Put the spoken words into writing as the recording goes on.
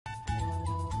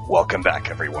Welcome back,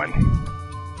 everyone.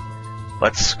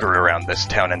 Let's screw around this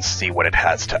town and see what it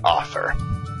has to offer.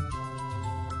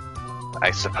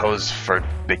 I suppose for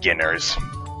beginners,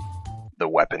 the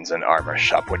weapons and armor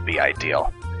shop would be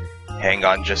ideal. Hang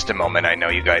on just a moment, I know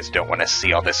you guys don't want to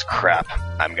see all this crap.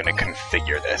 I'm gonna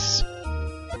configure this.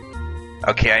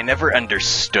 Okay, I never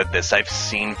understood this. I've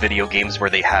seen video games where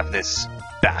they have this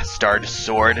bastard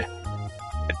sword.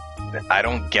 I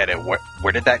don't get it.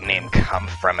 Where did that name come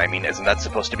from? I mean, isn't that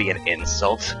supposed to be an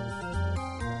insult?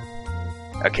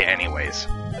 Okay, anyways.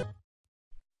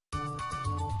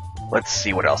 Let's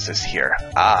see what else is here.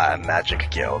 Ah,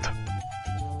 Magic Guild.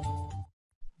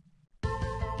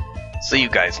 So you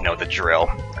guys know the drill.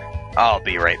 I'll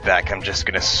be right back. I'm just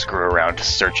gonna screw around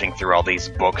searching through all these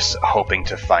books, hoping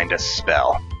to find a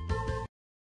spell.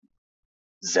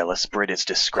 Zealous Spirit is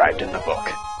described in the book,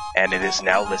 and it is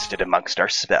now listed amongst our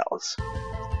spells.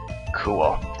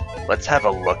 Cool. Let's have a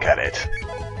look at it.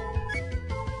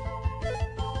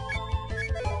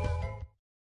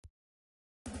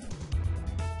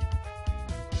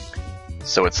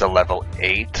 So it's a level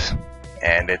 8,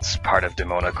 and it's part of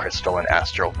Demona Crystal and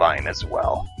Astral Vine as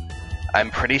well.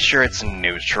 I'm pretty sure it's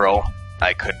neutral.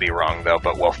 I could be wrong though,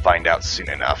 but we'll find out soon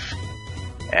enough.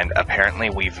 And apparently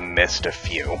we've missed a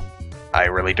few. I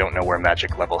really don't know where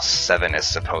magic level 7 is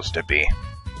supposed to be.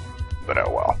 But oh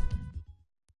well.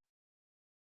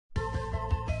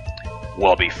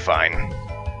 We'll be fine.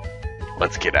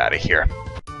 Let's get out of here.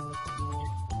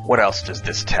 What else does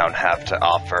this town have to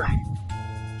offer?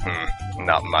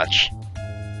 Not much.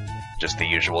 Just the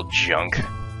usual junk.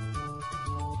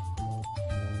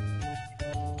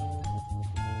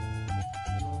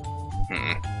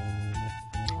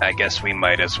 I guess we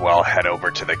might as well head over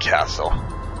to the castle.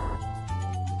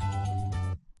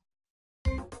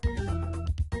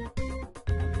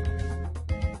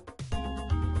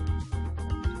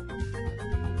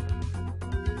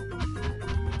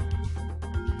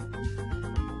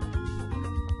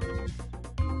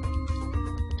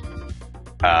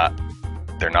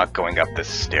 They're not going up the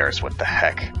stairs, what the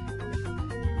heck?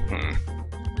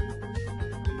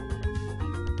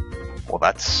 Well,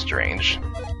 that's strange.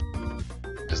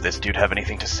 Does this dude have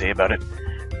anything to say about it?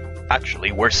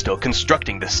 Actually, we're still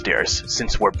constructing the stairs.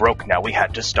 Since we're broke now, we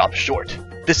had to stop short.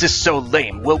 This is so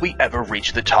lame. Will we ever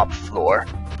reach the top floor?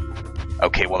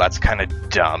 Okay, well that's kind of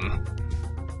dumb.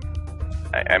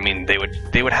 I mean, they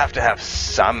would have to have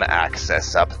some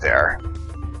access up there.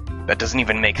 That doesn't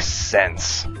even make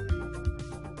sense.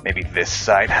 Maybe this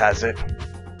side has it?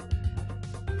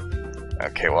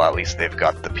 Okay, well at least they've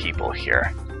got the people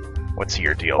here. What's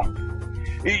your deal?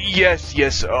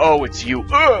 Yes, oh, it's you.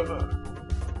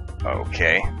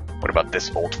 Okay, what about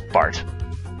this old fart?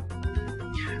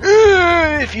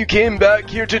 If you came back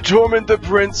here to torment the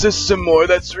princess some more,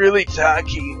 that's really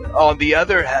tacky. On the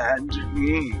other hand,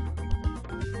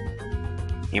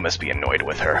 You must be annoyed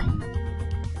with her.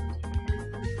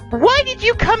 Why did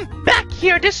you come back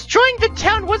here? Destroying the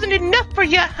town wasn't enough for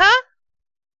you, huh?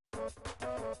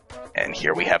 And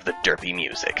here we have the derpy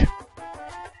music.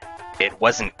 It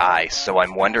wasn't I, so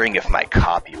I'm wondering if my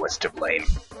copy was to blame.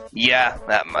 Yeah,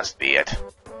 that must be it.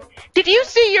 Did you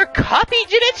say your copy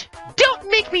did it?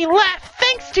 Don't make me laugh.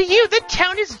 Thanks to you, the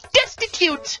town is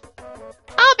destitute.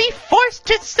 I'll be forced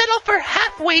to settle for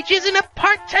half wages in a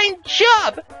part-time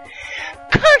job.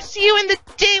 Curse you and the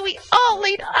day we all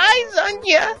laid eyes on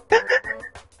you.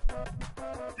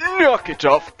 Knock it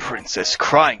off, princess.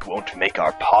 Crying won't make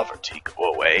our poverty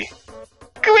go away.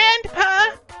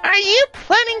 Grandpa, are you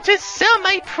planning to sell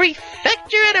my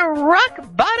prefecture at a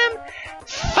rock-bottom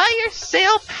fire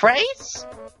sale price?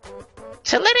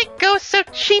 To let it go so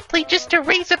cheaply just to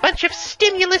raise a bunch of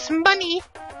stimulus money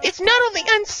is not only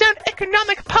unsound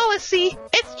economic policy,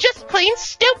 it's just plain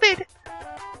stupid.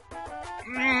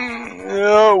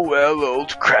 Oh well,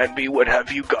 old Cranby, what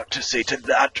have you got to say to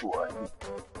that one?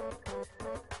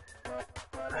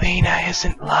 Lena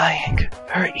isn't lying.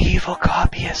 Her evil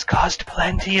copy has caused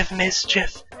plenty of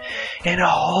mischief in a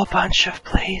whole bunch of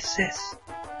places.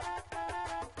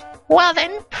 Well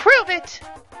then, prove it!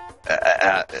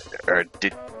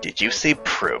 Did you say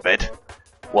prove it?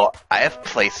 Well, I have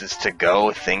places to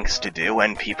go, things to do,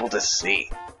 and people to see.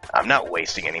 I'm not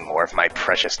wasting any more of my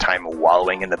precious time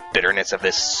wallowing in the bitterness of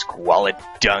this squalid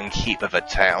dung heap of a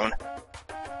town.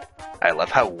 I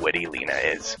love how witty Lena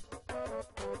is.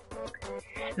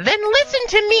 Then listen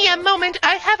to me a moment.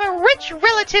 I have a rich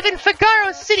relative in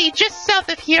Figaro City just south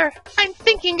of here. I'm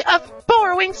thinking of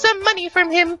borrowing some money from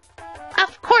him.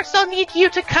 Of course I'll need you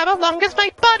to come along as my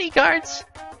bodyguards.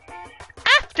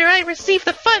 After I receive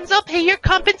the funds, I'll pay your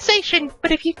compensation,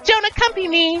 but if you don't accompany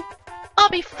me, I'll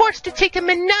be forced to take a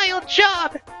menial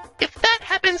job. If that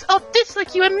happens, I'll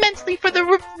dislike you immensely for the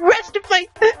rest of my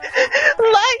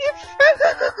life.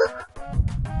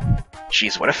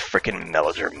 Jeez, what a frickin'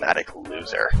 melodramatic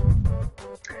loser.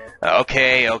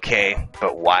 Okay,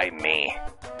 but why me?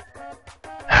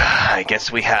 I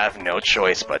guess we have no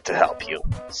choice but to help you.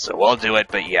 So I'll do it,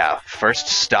 but yeah, first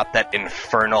stop that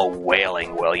infernal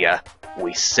wailing, will ya?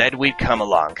 We said we'd come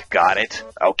along, got it?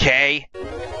 Okay?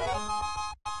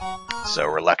 So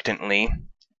reluctantly,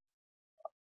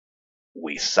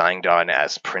 we signed on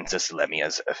as Princess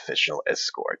Lemia's official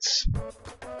escorts.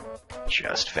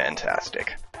 Just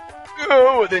fantastic.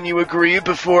 Oh, then you agree?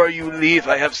 Before you leave,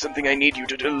 I have something I need you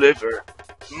to deliver.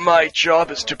 My job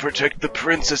is to protect the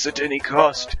princess at any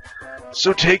cost.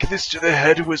 So take this to the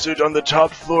head wizard on the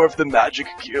top floor of the Magic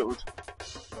Guild.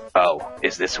 Oh,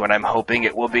 is this what I'm hoping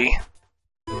it will be?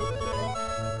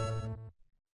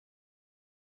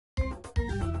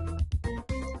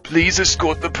 Please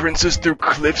escort the princess through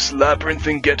Cliff's Labyrinth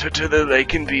and get her to the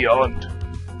lake and beyond.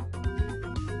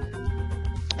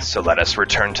 So let us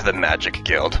return to the Magic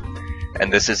Guild.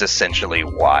 And this is essentially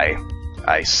why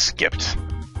I skipped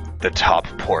the top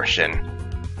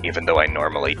portion, even though I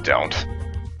normally don't.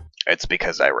 It's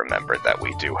because I remembered that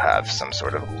we do have some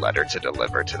sort of letter to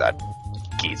deliver to that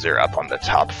geezer up on the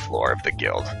top floor of the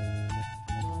guild.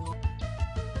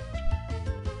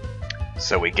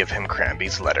 So we give him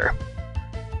Cranby's letter.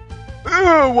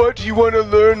 What, you want to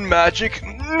learn magic?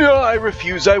 No, I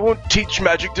refuse. I won't teach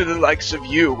magic to the likes of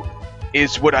you,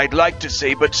 is what I'd like to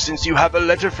say, but since you have a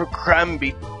letter for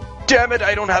Cranby, damn it,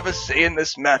 I don't have a say in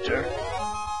this matter.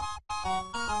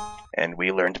 And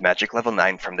we learned magic level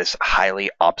 9 from this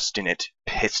highly obstinate,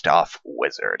 pissed-off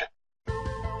wizard.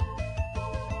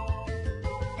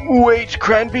 Wait,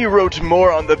 Cranby wrote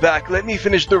more on the back. Let me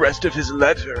finish the rest of his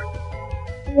letter.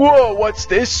 Whoa, what's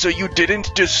this? So you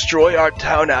didn't destroy our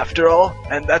town after all?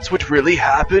 And that's what really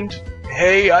happened?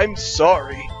 Hey, I'm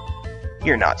sorry.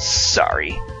 You're not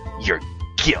sorry. You're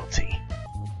guilty.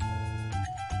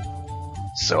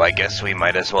 So I guess we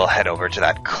might as well head over to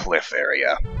that cliff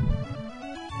area.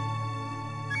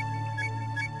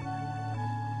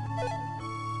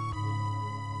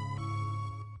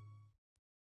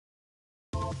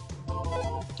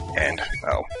 And,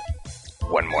 oh,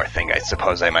 one more thing, I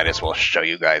suppose I might as well show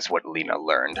you guys what Lena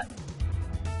learned.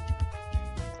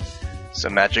 So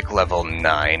magic level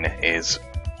 9 is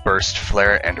Burst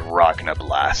Flare and Ragna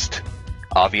Blast.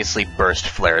 Obviously Burst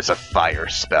Flare is a fire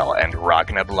spell, and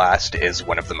Ragna Blast is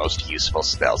one of the most useful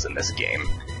spells in this game.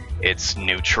 It's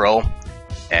neutral,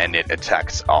 and it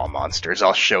attacks all monsters.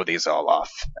 I'll show these all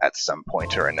off at some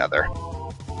point or another.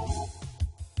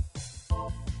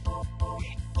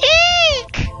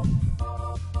 Eek!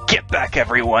 Get back,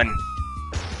 everyone!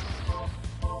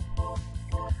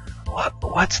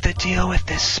 What's the deal with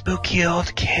this spooky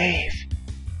old cave?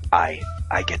 I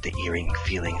get the eerie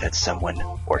feeling that someone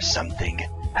or something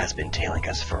has been tailing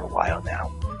us for a while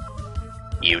now.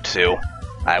 You too?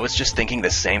 I was just thinking the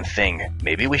same thing.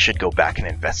 Maybe we should go back and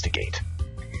investigate.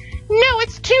 No,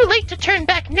 it's too late to turn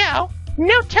back now.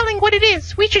 No telling what it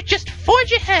is. We should just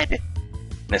forge ahead.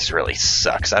 This really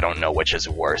sucks. I don't know which is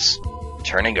worse.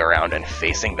 Turning around and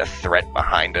facing the threat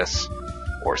behind us,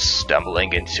 or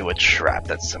stumbling into a trap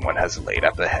that someone has laid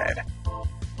up ahead.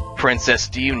 Princess,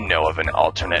 do you know of an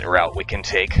alternate route we can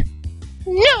take?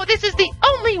 No, this is the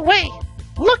only way.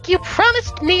 Look, you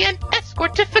promised me an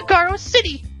escort to Figaro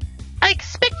City. I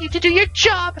expect you to do your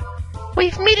job.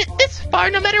 We've made it this far.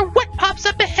 No matter what pops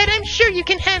up ahead, I'm sure you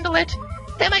can handle it.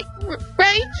 Am I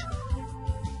right?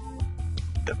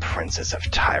 The Princess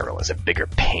of Tyrell is a bigger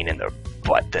pain in the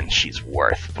butt than she's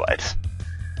worth, but...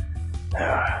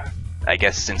 I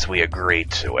guess since we agreed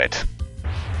to it...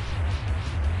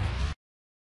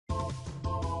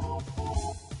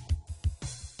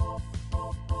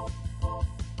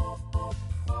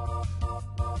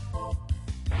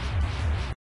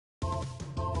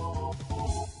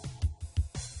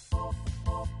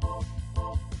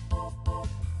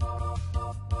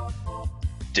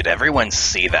 Did everyone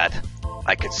see that?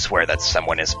 I could swear that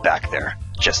someone is back there,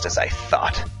 just as I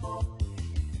thought.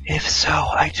 If so,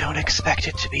 I don't expect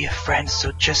it to be a friend,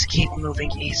 so just keep moving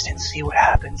east and see what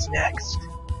happens next.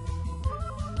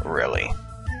 Really?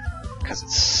 Because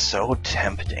it's so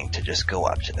tempting to just go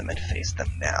up to them and face them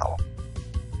now.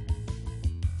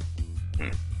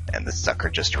 And the sucker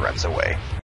just runs away.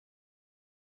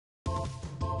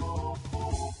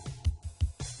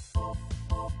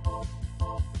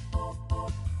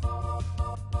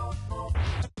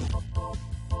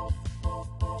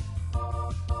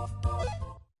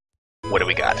 What do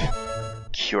we got?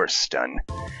 Cure Stun.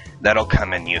 That'll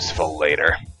come in useful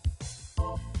later.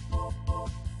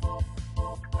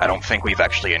 I don't think we've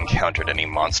actually encountered any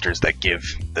monsters that give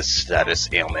the status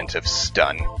ailment of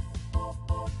stun.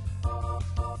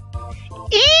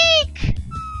 Eek!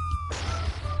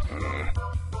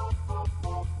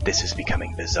 This is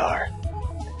becoming bizarre.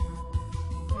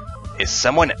 Is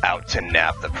someone out to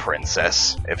nab the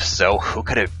princess? If so, who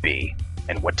could it be?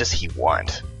 And what does he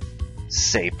want?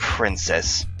 Say,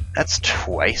 princess, that's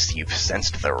twice you've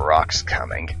sensed the rocks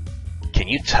coming. Can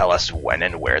you tell us when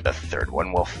and where the third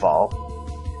one will fall?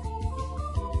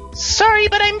 Sorry,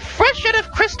 but I'm fresh out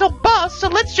of Crystal Ball, so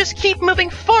let's just keep moving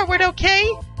forward, okay?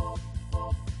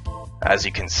 As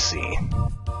you can see...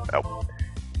 Oh,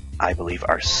 I believe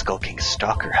our skulking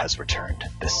stalker has returned.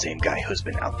 The same guy who's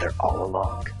been out there all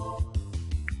along.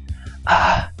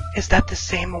 Is that the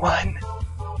same one?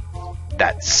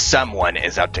 That someone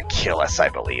is out to kill us, I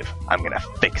believe. I'm gonna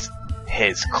fix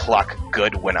his clock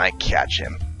good when I catch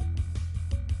him.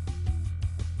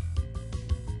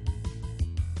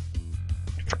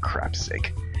 For crap's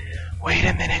sake. Wait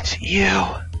a minute, you...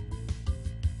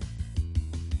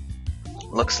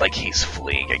 Looks like he's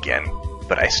fleeing again,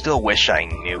 but I still wish I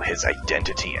knew his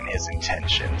identity and his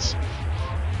intentions.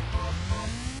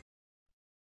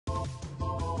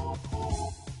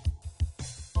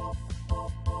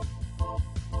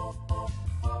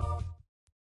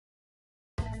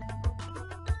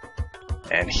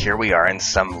 And here we are in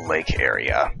some lake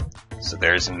area. So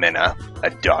there's Minna, a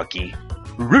doggy.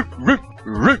 Root, root,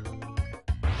 root.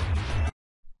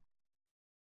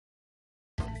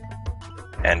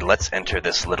 And let's enter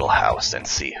this little house and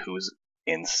see who's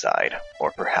inside,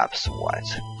 or perhaps what.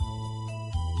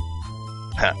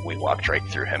 We walked right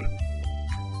through him.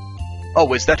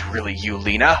 Oh, is that really you,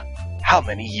 Lena? How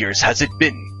many years has it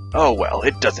been? Oh well,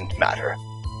 it doesn't matter.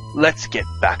 Let's get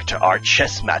back to our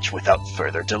chess match without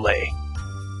further delay.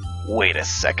 Wait a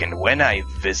second, when I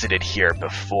visited here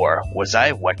before, was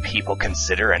I what people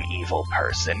consider an evil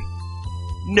person?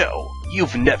 No,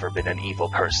 you've never been an evil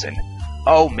person.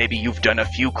 Oh, maybe you've done a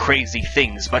few crazy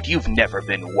things, but you've never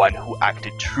been one who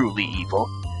acted truly evil.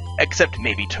 Except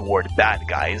maybe toward bad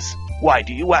guys. Why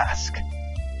do you ask?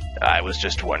 I was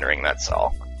just wondering, that's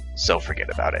all. So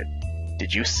forget about it.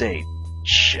 Did you say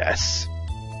chess?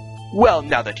 Well,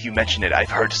 now that you mention it, I've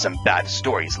heard some bad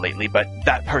stories lately, but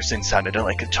that person sounded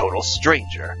like a total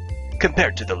stranger.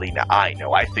 Compared to the Lena I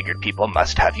know, I figured people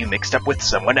must have you mixed up with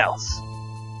someone else.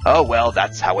 Oh well,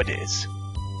 that's how it is.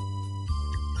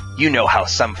 You know how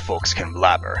some folks can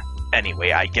blabber.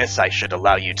 Anyway, I guess I should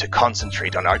allow you to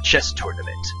concentrate on our chess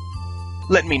tournament.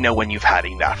 Let me know when you've had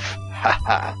enough.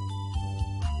 Haha.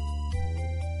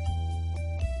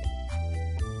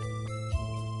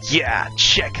 Yeah,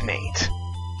 checkmate.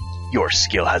 Your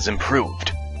skill has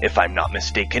improved. If I'm not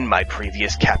mistaken, my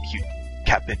previous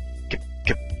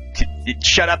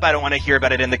shut up, I don't want to hear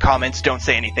about it in the comments, don't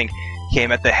say anything,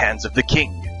 came at the hands of the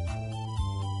king.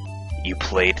 You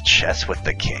played chess with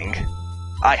the king?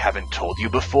 I haven't told you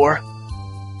before?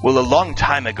 Well, a long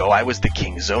time ago I was the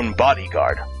king's own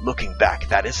bodyguard. Looking back,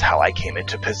 that is how I came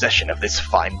into possession of this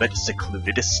fine but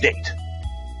secluded estate.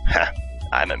 Ha,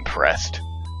 I'm impressed.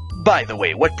 By the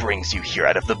way, what brings you here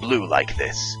out of the blue like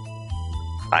this?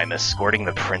 I'm escorting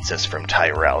the princess from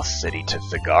Tyrell City to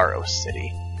Figaro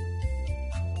City.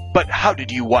 But how did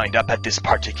you wind up at this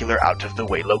particular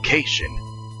out-of-the-way location?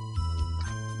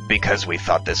 Because we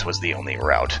thought this was the only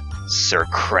route. Sir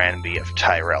Cranby of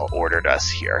Tyrell ordered us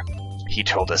here. He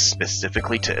told us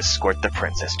specifically to escort the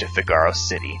princess to Figaro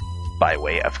City, by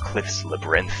way of Cliff's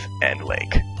Labyrinth and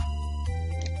Lake.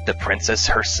 The princess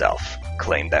herself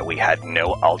claimed that we had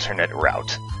no alternate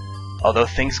route, although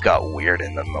things got weird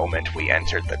in the moment we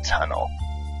entered the tunnel.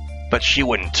 But she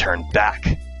wouldn't turn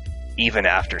back. Even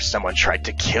after someone tried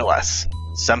to kill us,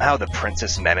 somehow the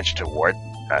princess managed to ward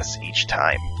us each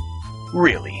time.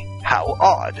 Really, how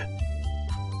odd.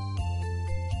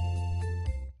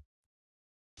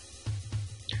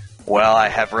 Well, I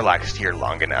have relaxed here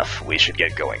long enough. We should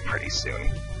get going pretty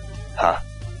soon. Huh?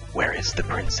 Where is the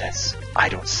princess? I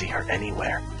don't see her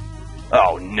anywhere.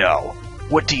 Oh no!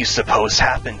 What do you suppose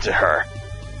happened to her?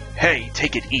 Hey,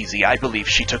 take it easy. I believe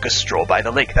she took a stroll by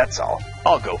the lake, that's all.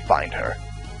 I'll go find her.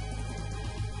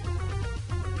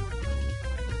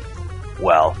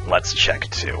 Well, let's check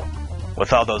too.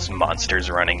 With all those monsters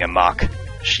running amok,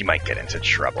 she might get into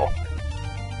trouble.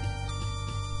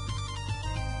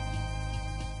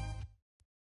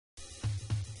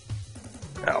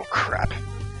 Oh crap.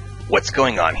 What's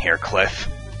going on here, Cliff?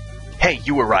 Hey,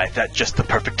 you arrived at just the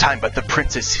perfect time, but the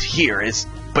princess here is...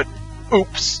 But...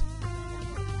 Oops.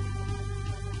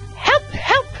 Help!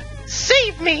 Help!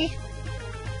 Save me!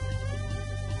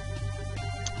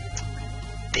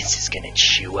 This is gonna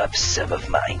chew up some of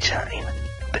my time.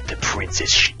 but the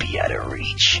princess should be out of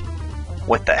reach.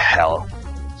 What the hell?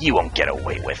 You won't get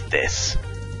away with this.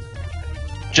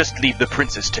 Just leave the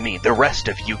princess to me. The rest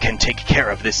of you can take care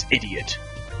of this idiot.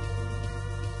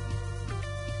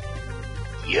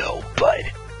 Yo, bud,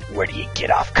 where do you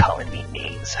get off calling me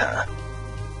names, huh?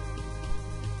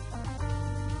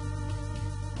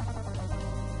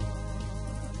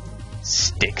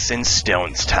 Sticks and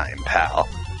stones time, pal.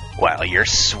 While you're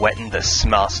sweating the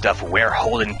small stuff, we're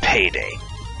holding payday.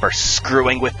 For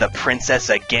screwing with the princess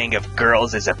a gang of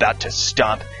girls is about to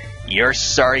stomp your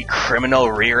sorry criminal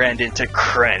rear end into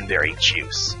cranberry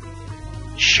juice.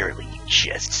 Surely you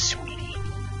jest, sweetie.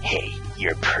 Hey,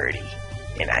 you're pretty,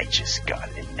 and I just got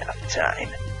enough time.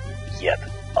 Yep,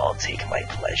 I'll take my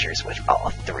pleasures with all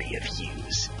three of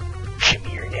yous. Come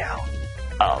here now,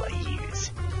 all of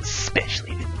yous,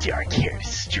 especially the dark-haired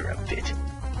strumpet.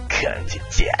 Come to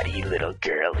daddy, little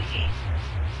girlie.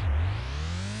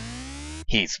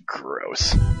 He's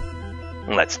gross.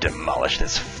 Let's demolish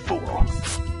this fool.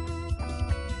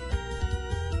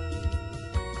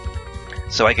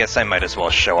 So I guess I might as well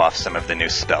show off some of the new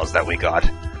spells that we got.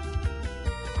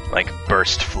 Like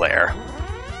Burst Flare.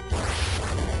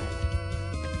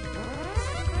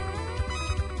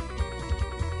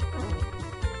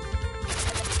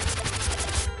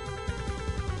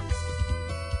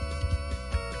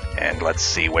 And let's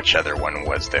see which other one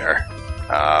was there.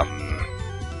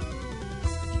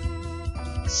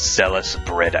 Zealous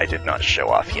Bread I did not show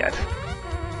off yet.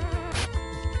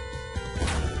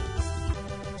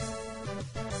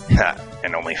 Ha,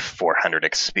 and only 400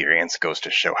 experience goes to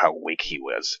show how weak he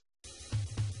was.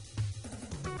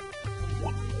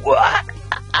 What?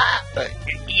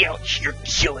 Ouch, you're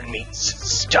killing me.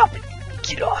 Stop it.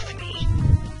 Get off me.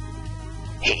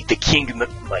 Hey, the king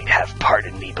might have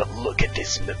pardoned me, but look at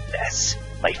this mess.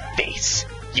 My face.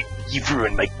 You've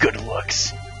ruined my good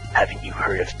looks. Haven't you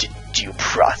heard of due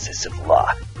process of law,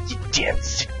 you damn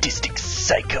sadistic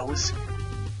psychos?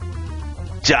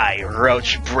 Die,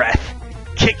 roach breath.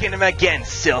 Kicking him again,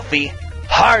 Sylphie.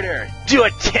 Harder! Do a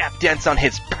tap dance on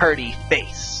his purty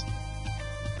face.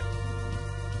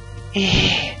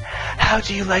 How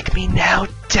do you like me now,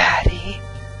 Daddy?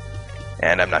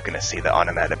 And I'm not gonna say the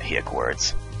onomatopoeic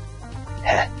words.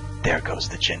 Heh, there goes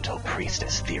the gentle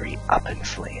priestess theory up in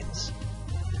flames.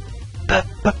 But...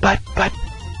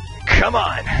 Come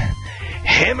on!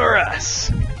 Him or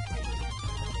us!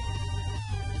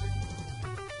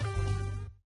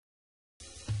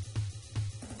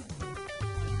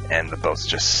 And the boat's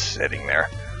just sitting there.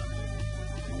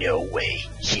 No way,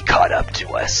 he caught up to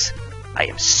us. I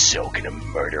am so gonna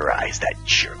murderize that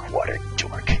jerkwater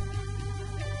dork.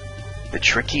 The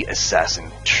tricky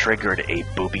assassin triggered a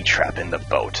booby trap in the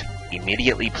boat,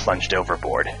 immediately plunged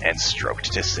overboard, and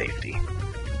stroked to safety.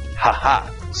 Haha,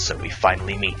 so we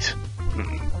finally meet.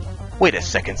 Wait a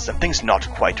second, something's not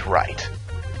quite right.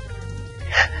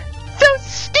 Those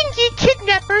stinky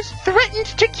kidnappers threatened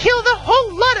to kill the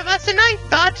whole lot of us, and I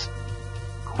thought...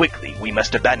 Quickly, we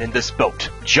must abandon this boat.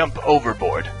 Jump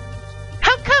overboard.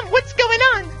 How come? What's going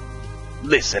on?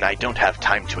 Listen, I don't have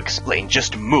time to explain.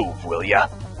 Just move, will ya?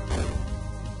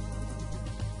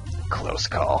 Close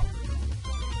call.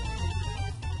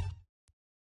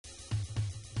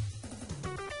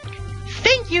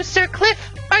 Thank you, Sir Cliff.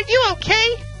 Are you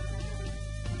okay?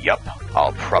 Yup,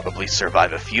 I'll probably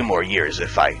survive a few more years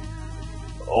if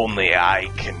only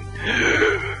I can...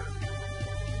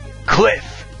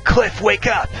 Cliff, wake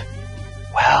up!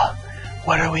 Well,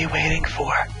 what are we waiting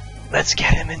for? Let's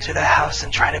get him into the house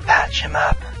and try to patch him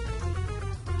up.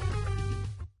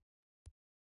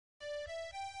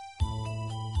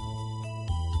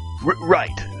 Right,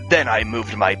 then I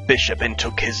moved my bishop and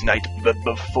took his knight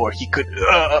before he could...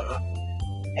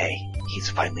 Hey, he's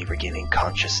finally regaining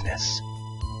consciousness.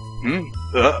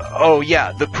 Oh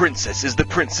yeah, the princess. Is the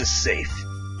princess safe?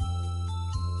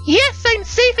 Yes, I'm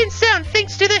safe and sound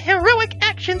thanks to the heroic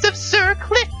actions of Sir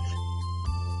Cliff.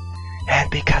 And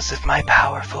because of my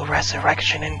powerful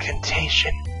resurrection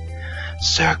incantation,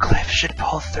 Sir Cliff should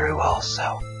pull through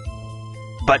also.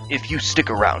 But if you stick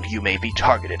around, you may be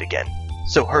targeted again.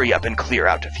 So hurry up and clear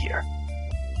out of here.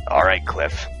 Alright,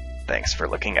 Cliff. Thanks for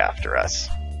looking after us.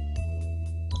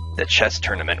 The chess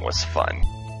tournament was fun.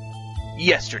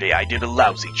 Yesterday I did a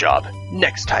lousy job.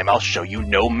 Next time I'll show you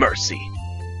no mercy.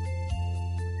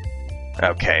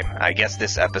 Okay, I guess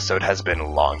this episode has been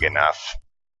long enough.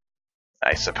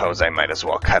 I suppose I might as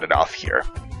well cut it off here.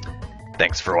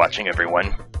 Thanks for watching,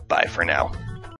 everyone. Bye for now.